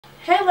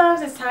Hey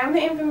loves, it's Tyme the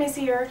Infamous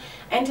here,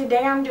 and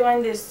today I'm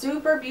doing this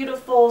super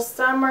beautiful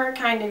summer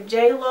kind of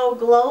J-Lo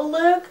glow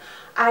look.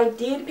 I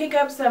did pick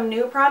up some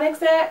new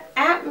products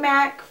at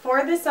MAC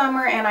for the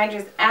summer, and I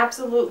just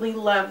absolutely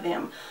love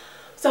them.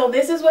 So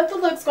this is what the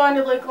look's going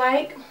to look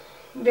like.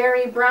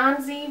 Very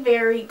bronzy,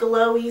 very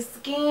glowy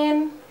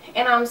skin,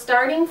 and I'm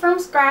starting from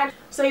scratch,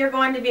 so you're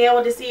going to be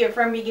able to see it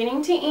from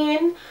beginning to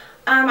end.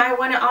 I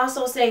want to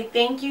also say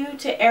thank you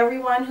to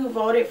everyone who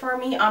voted for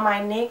me on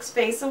my NYX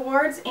Face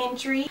Awards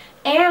entry.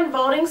 And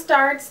voting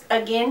starts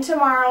again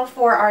tomorrow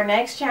for our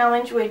next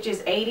challenge, which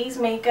is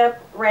 80s makeup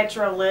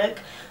retro look.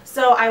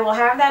 So I will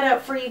have that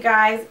up for you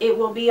guys. It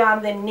will be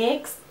on the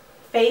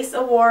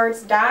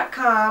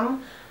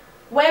NYXFaceAwards.com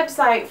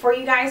website for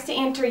you guys to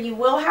enter. You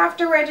will have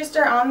to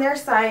register on their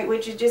site,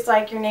 which is just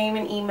like your name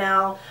and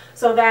email,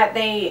 so that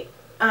there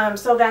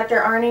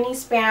aren't any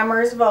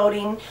spammers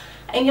voting.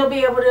 And you'll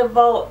be able to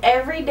vote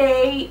every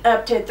day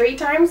up to 3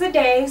 times a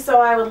day.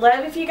 So I would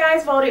love if you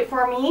guys voted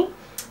for me.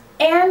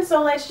 And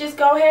so let's just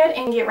go ahead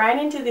and get right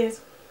into this.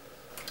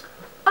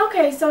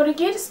 Okay, so to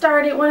get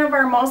started, one of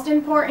our most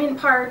important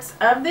parts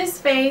of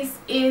this face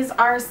is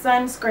our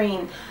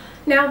sunscreen.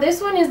 Now this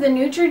one is the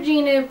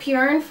Neutrogena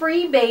Pure and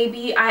Free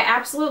Baby. I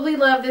absolutely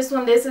love this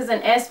one. This is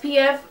an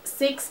SPF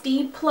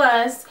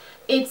 60+.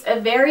 It's a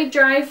very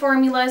dry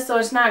formula, so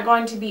it's not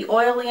going to be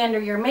oily under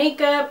your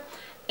makeup.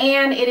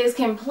 And it is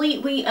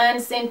completely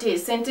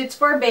unscented since it's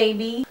for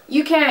baby.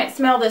 You can't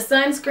smell the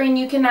sunscreen,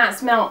 you cannot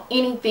smell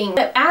anything.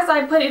 But as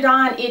I put it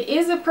on, it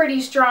is a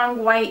pretty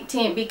strong white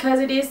tint because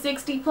it is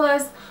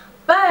 60+,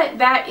 but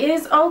that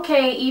is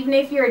okay even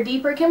if you're a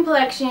deeper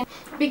complexion,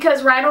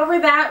 because right over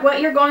that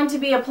what you're going to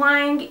be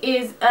applying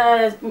is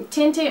a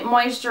tinted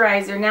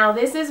moisturizer. Now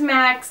this is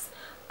MAC's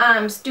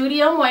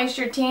Studio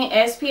Moisture Tint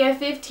SPF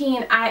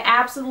 15. I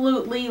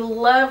absolutely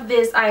love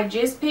this. I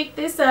just picked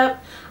this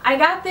up. I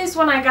got this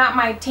when I got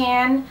my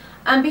tan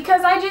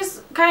because I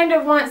just kind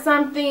of want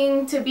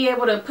something to be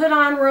able to put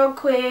on real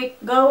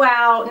quick, go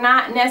out,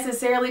 not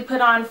necessarily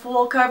put on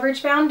full coverage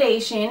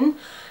foundation.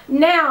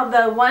 Now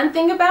the one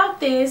thing about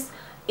this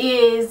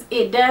is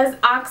it does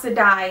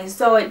oxidize,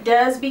 so it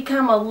does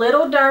become a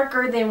little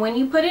darker than when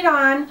you put it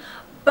on,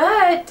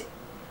 but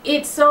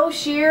it's so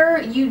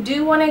sheer, you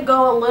do want to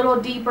go a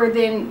little deeper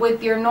than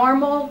with your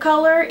normal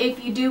color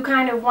if you do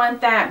kind of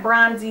want that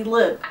bronzy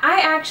look. I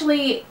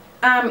actually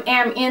am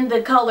in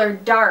the color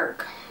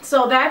dark,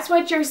 so that's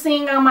what you're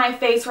seeing on my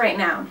face right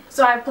now.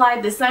 So I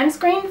applied the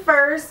sunscreen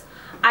first,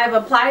 I've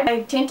applied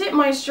my tinted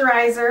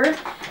moisturizer,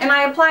 and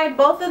I applied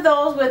both of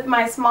those with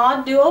my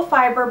small dual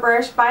fiber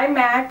brush by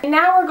MAC. And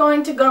now we're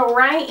going to go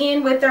right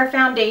in with our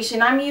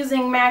foundation. I'm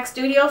using MAC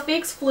Studio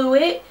Fix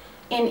Fluid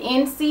in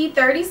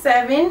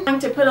NC37. I'm going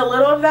to put a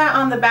little of that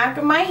on the back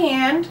of my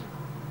hand.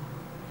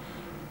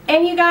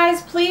 And you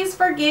guys, please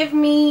forgive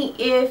me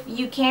if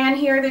you can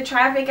hear the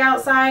traffic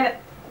outside.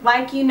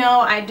 Like you know,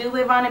 I do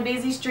live on a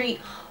busy street.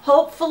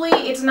 Hopefully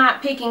it's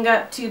not picking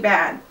up too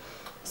bad.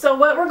 So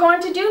what we're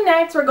going to do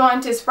next, we're going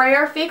to spray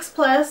our Fix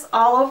Plus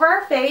all over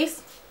our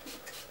face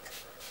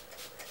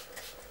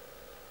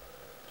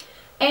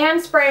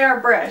and spray our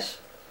brush.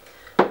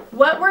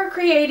 What we're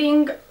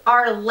creating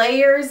are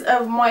layers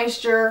of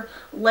moisture,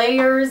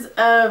 layers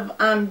of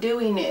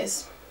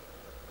dewiness.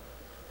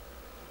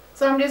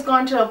 So I'm just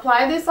going to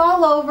apply this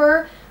all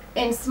over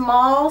in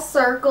small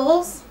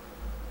circles,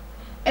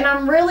 and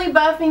I'm really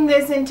buffing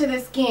this into the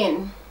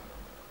skin.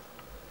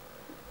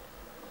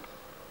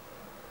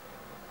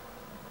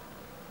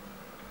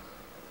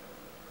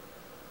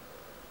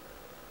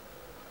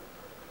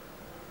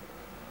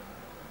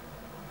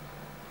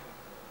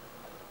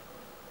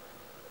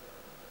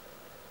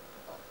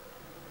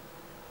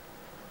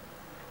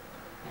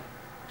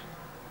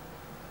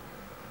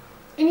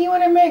 And you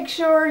want to make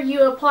sure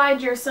you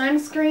applied your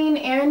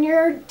sunscreen and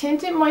your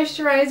tinted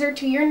moisturizer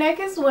to your neck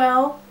as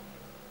well.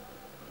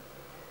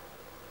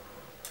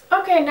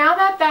 Okay, now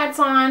that that's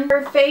on,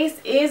 your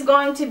face is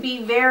going to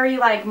be very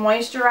like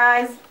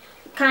moisturized,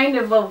 kind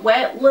of a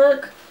wet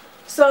look.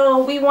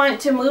 So we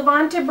want to move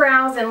on to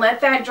brows and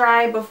let that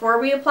dry before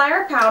we apply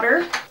our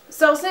powder.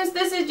 So since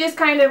this is just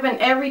kind of an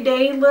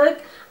everyday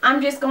look,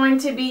 I'm just going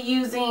to be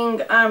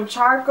using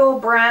Charcoal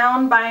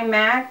Brown by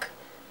MAC.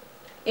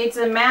 It's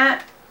a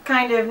matte,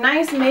 kind of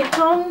nice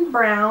mid-tone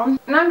brown,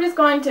 and I'm just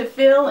going to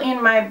fill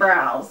in my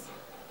brows.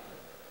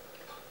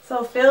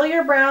 So fill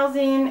your brows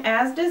in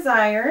as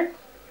desired.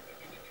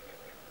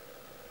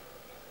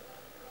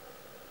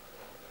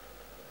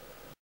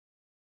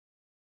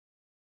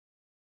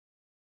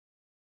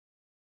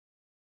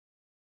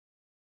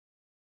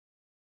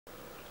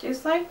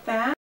 Just like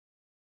that.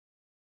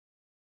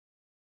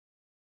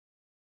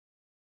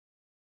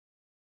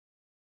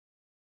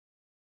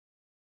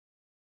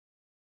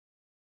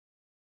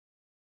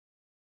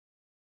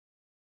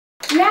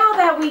 Now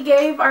that we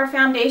gave our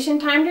foundation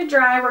time to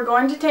dry, we're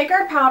going to take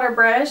our powder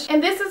brush,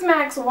 and this is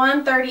MAC's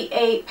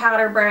 138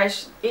 powder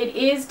brush. It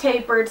is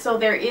tapered, so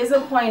there is a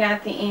point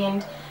at the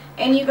end,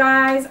 And you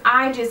guys,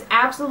 I just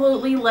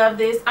absolutely love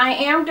this. I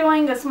am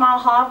doing a small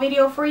haul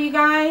video for you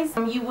guys.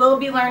 You will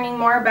be learning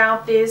more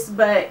about this,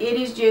 but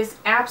it is just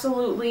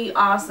absolutely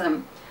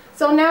awesome.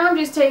 So now I'm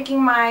just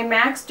taking my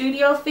MAC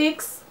Studio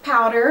Fix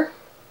powder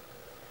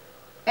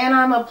and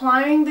I'm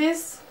applying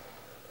this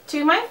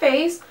to my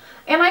face.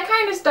 And I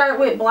kind of start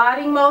with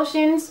blotting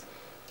motions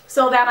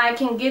so that I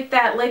can get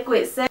that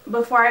liquid set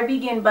before I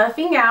begin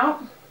buffing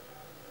out.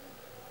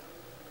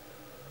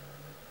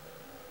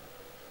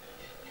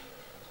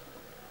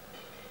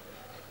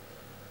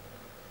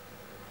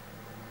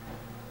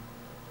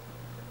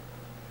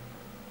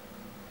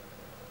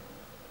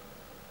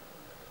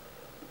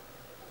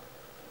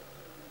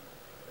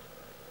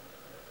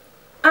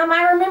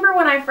 I remember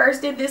when I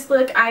first did this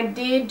look, I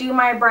did do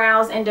my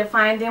brows and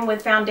define them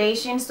with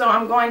foundation. So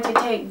I'm going to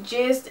take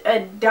just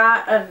a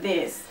dot of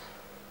this,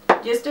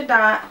 just a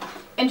dot,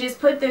 and just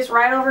put this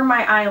right over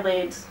my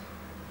eyelids.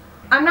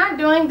 I'm not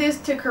doing this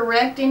to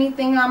correct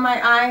anything on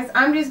my eyes.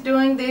 I'm just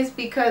doing this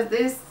because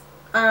this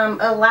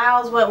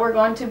allows what we're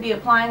going to be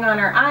applying on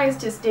our eyes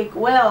to stick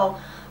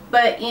well,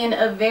 but in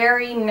a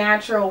very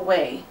natural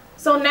way.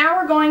 So now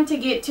we're going to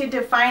get to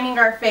defining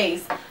our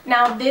face.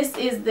 Now this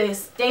is the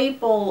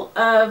staple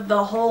of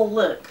the whole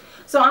look.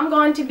 So I'm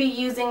going to be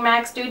using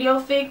MAC Studio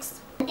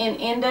Fix in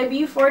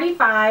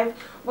NW45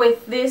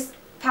 with this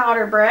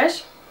powder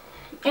brush.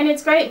 And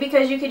it's great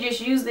because you could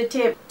just use the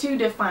tip to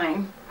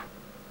define.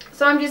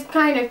 So I'm just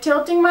kind of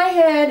tilting my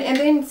head, and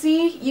then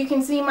see, you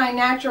can see my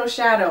natural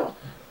shadow.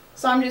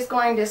 So I'm just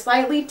going to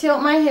slightly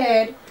tilt my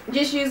head,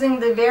 just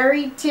using the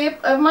very tip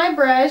of my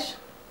brush,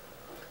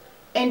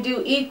 and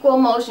do equal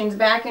motions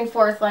back and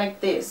forth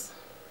like this.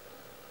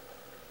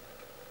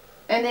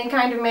 And then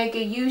kind of make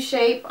a U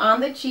shape on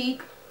the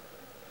cheek.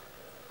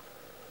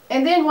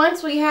 And then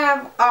once we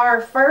have our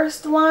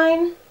first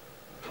line,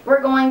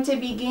 we're going to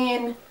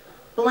begin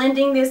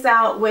blending this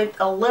out with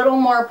a little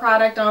more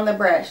product on the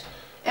brush.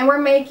 And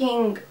we're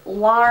making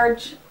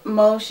large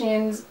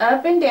motions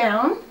up and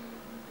down.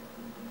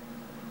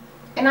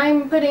 And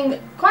I'm putting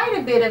quite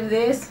a bit of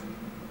this.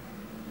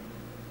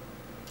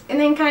 And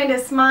then kind of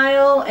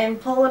smile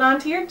and pull it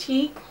onto your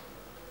cheek.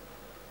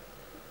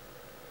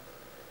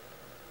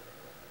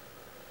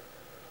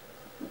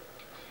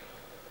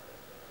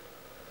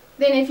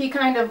 Then if you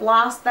kind of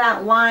lost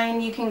that line,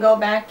 you can go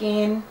back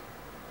in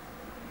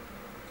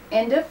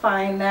and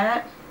define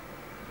that.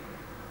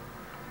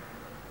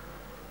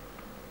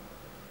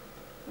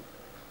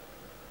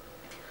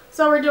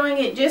 So we're doing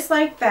it just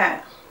like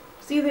that.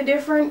 See the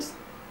difference?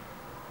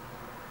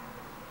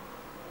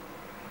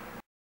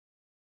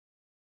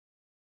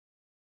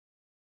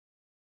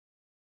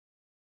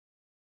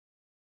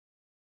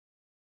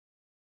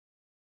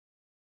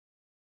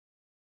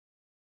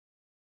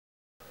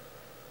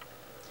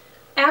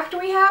 After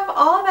we have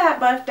all that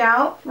buffed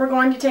out, we're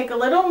going to take a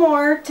little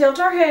more, tilt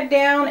our head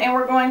down, and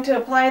we're going to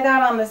apply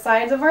that on the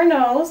sides of our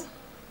nose.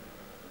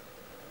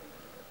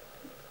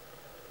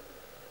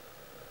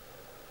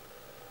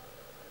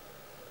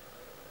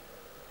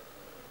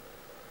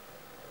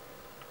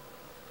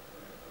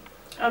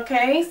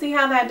 Okay, see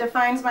how that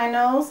defines my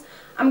nose?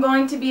 I'm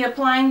going to be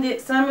applying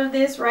some of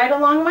this right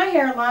along my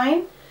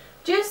hairline,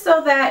 just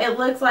so that it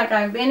looks like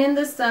I've been in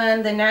the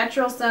sun. The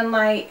natural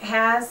sunlight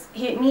has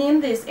hit me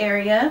in this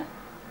area.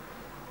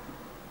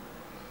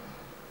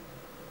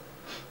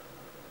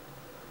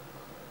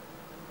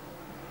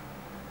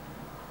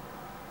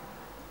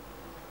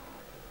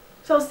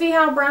 So see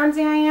how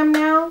bronzy I am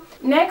now?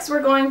 Next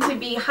we're going to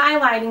be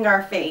highlighting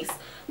our face.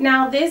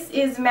 Now this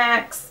is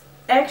MAC's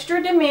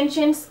Extra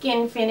Dimension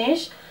Skin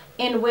Finish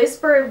in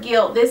Whisper of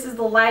Guilt. This is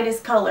the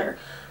lightest color.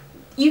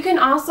 You can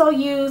also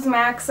use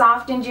MAC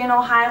Soft and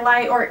Gentle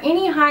Highlight or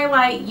any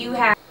highlight you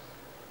have.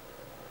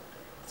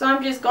 So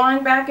I'm just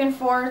going back and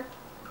forth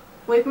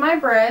with my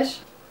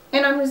brush,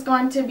 and I'm just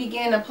going to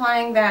begin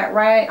applying that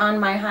right on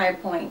my high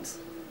points.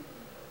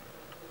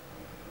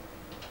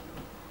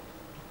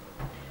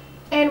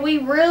 And we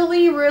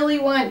really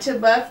want to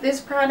buff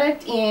this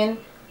product in.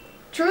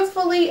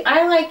 Truthfully,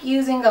 I like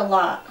using a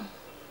lot.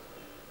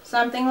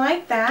 Something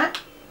like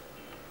that.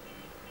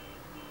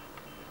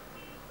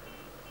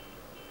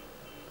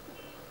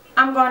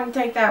 I'm going to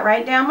take that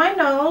right down my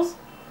nose.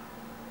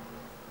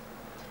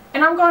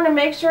 And I'm going to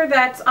make sure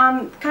that's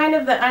on kind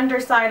of the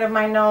underside of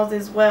my nose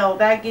as well.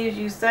 That gives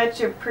you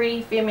such a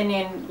pretty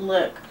feminine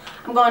look.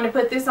 I'm going to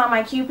put this on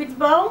my Cupid's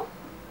bow.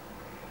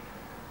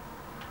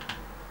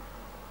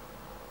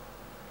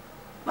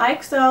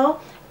 Like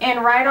so,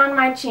 and right on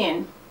my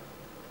chin.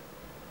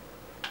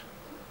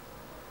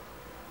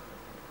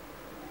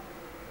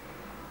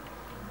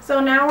 So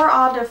now we're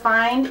all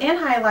defined and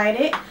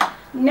highlighted.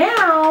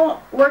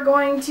 Now we're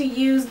going to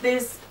use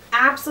this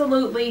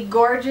absolutely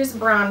gorgeous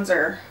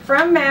bronzer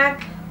from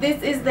MAC.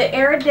 This is the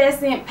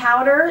Iridescent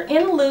Powder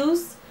in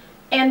Loose,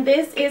 and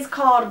this is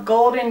called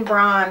Golden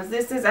Bronze.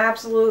 This is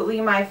absolutely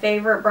my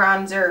favorite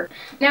bronzer.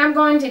 Now I'm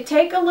going to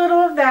take a little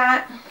of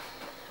that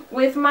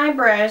with my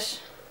brush.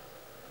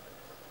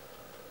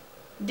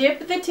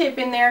 Dip the tip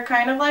in there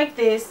kind of like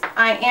this.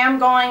 I am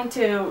going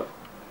to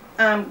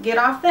get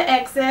off the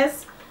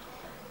excess.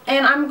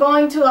 And I'm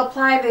going to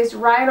apply this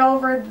right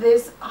over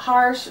this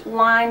harsh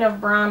line of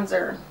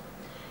bronzer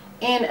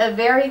in a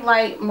very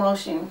light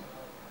motion.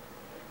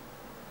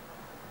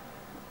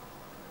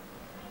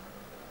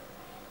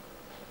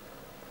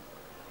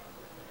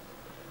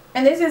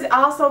 And this is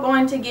also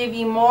going to give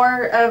you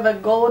more of a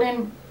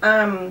golden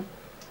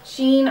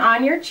sheen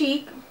on your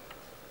cheek.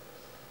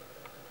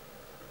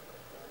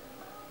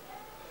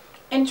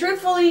 And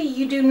truthfully,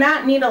 you do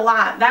not need a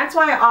lot. That's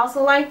why I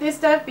also like this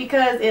stuff,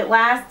 because it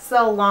lasts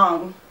so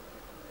long.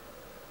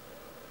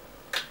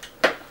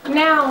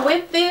 Now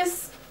with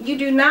this, you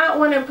do not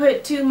want to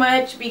put too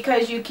much,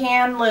 because you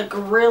can look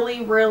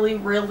really, really,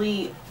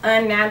 really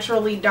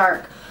unnaturally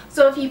dark.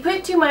 So if you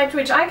put too much,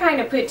 which I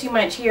kind of put too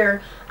much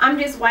here, I'm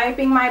just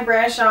wiping my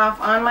brush off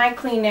on my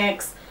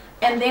Kleenex,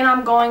 and then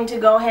I'm going to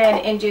go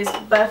ahead and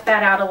just buff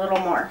that out a little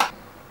more.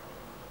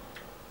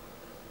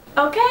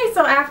 Okay,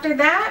 so after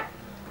that,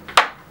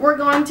 we're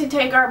going to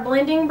take our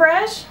blending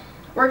brush.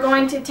 We're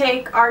going to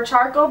take our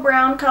charcoal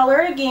brown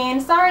color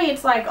again. Sorry,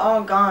 it's like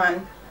all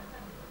gone.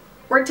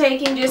 We're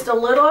taking just a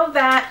little of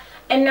that,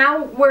 and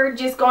now we're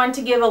just going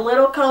to give a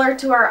little color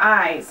to our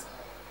eyes.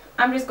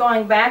 I'm just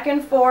going back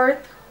and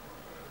forth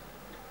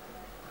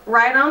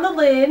right on the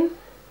lid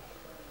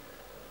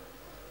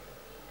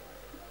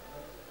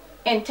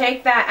and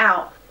take that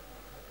out.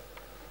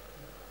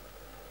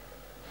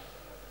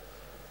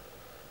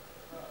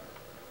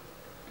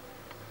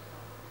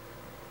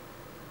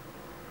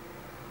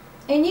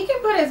 And you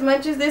can put as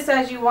much of this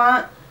as you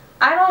want.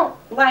 I don't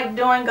like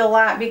doing a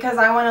lot because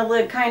I want to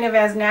look kind of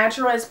as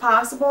natural as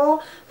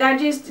possible. That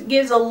just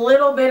gives a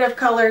little bit of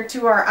color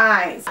to our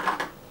eyes.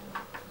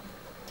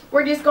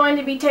 We're just going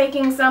to be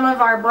taking some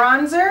of our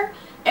bronzer,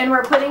 and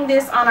we're putting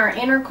this on our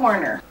inner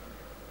corner.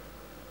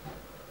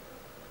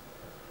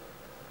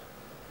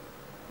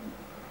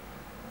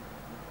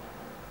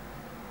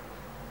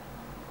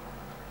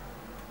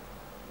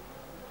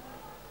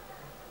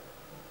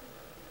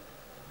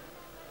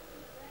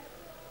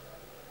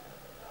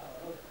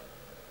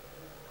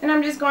 And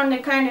I'm just going to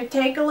kind of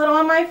take a little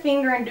on my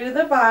finger and do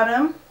the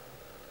bottom.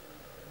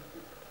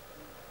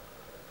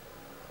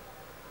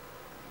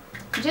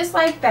 Just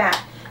like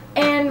that.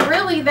 And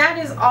really that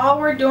is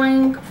all we're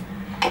doing.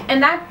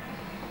 And that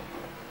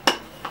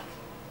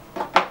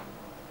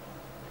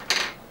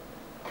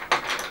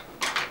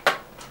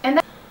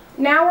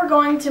now we're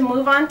going to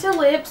move on to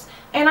lips.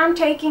 And I'm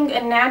taking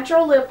a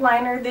natural lip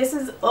liner. This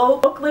is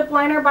Oak Lip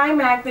Liner by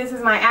MAC. This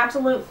is my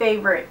absolute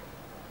favorite.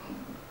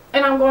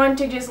 And I'm going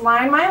to just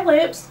line my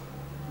lips.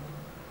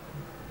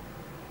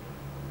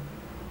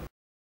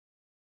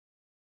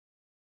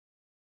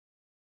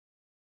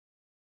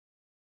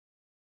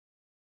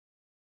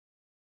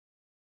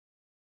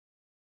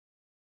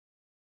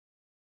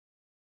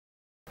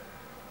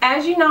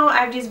 As you know,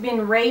 I've just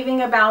been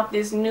raving about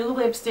this new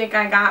lipstick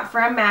I got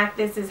from MAC.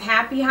 This is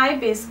Happy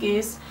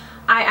Hibiscus.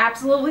 I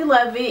absolutely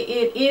love it.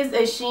 It is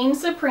a Sheen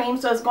Supreme,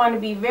 so it's going to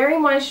be very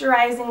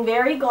moisturizing,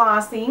 very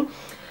glossy.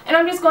 And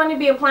I'm just going to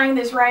be applying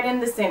this right in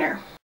the center.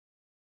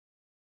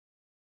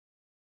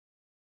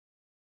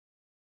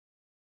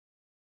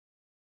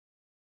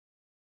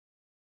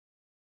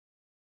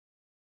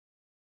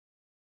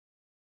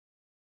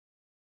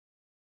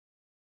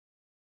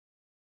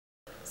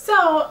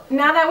 So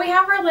now that we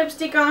have our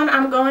lipstick on,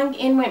 I'm going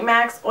in with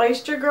MAC's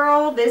Oyster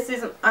Girl. This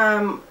is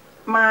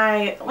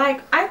my,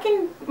 I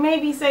can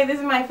maybe say this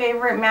is my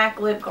favorite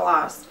MAC lip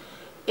gloss.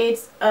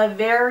 It's a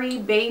very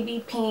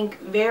baby pink,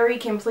 very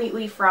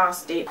completely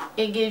frosted.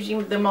 It gives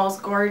you the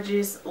most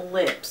gorgeous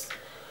lips.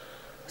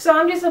 So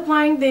I'm just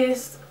applying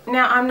this.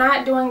 Now I'm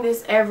not doing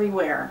this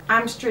everywhere.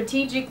 I'm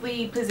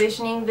strategically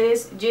positioning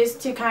this just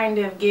to kind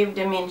of give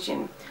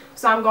dimension.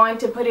 So I'm going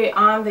to put it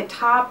on the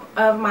top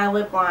of my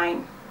lip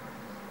line.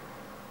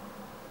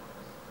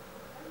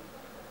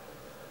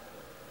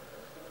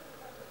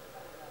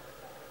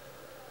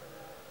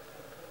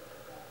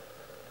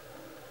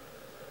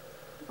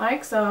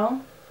 Like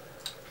so.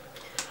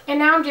 And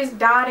now I'm just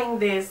dotting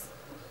this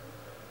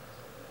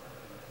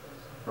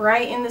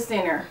right in the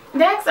center.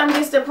 Next, I'm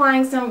just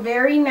applying some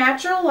very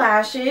natural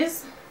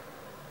lashes.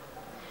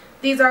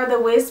 These are the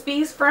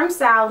Wispies from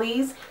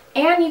Sally's,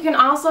 and you can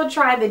also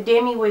try the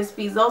Demi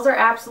Wispies. Those are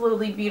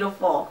absolutely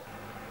beautiful.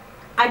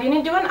 I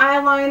didn't do an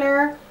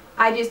eyeliner,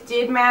 I just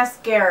did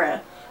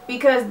mascara,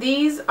 because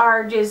these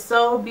are just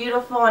so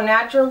beautiful and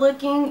natural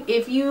looking.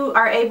 If you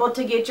are able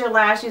to get your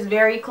lashes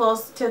very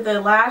close to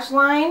the lash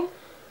line,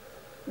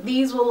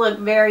 these will look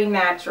very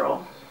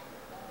natural.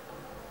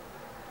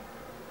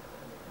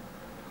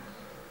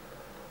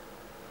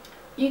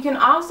 You can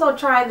also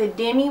try the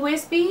Demi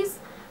Wispies.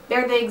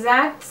 They're the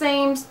exact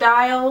same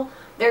style,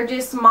 they're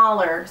just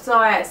smaller.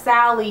 So at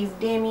Sally's,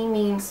 Demi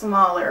means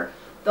smaller.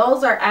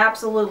 Those are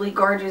absolutely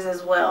gorgeous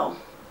as well.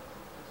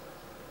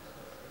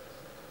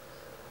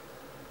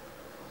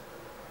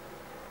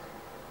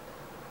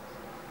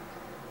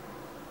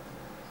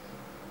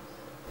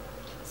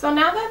 So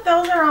now that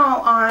those are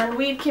all on,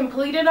 we've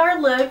completed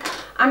our look.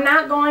 I'm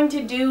not going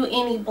to do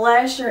any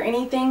blush or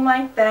anything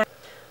like that.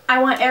 I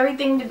want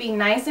everything to be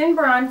nice and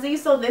bronzy,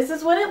 so this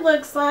is what it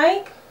looks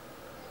like.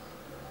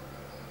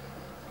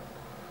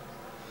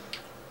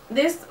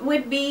 This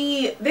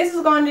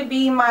is going to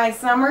be my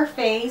summer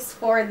face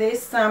for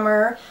this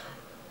summer.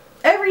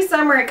 Every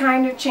summer it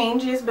kind of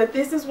changes, but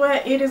this is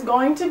what it is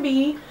going to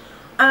be.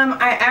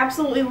 I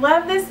absolutely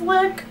love this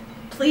look.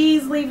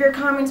 Please leave your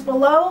comments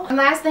below. And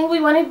last thing we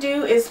want to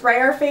do is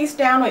spray our face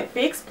down with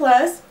Fix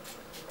Plus.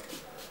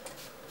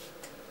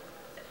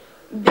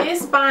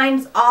 This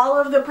binds all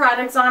of the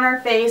products on our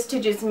face to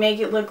just make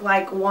it look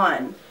like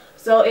one.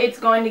 So it's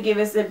going to give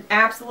us an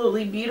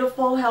absolutely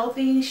beautiful,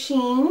 healthy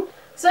sheen.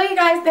 So you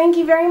guys, thank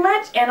you very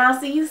much, and I'll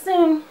see you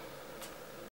soon.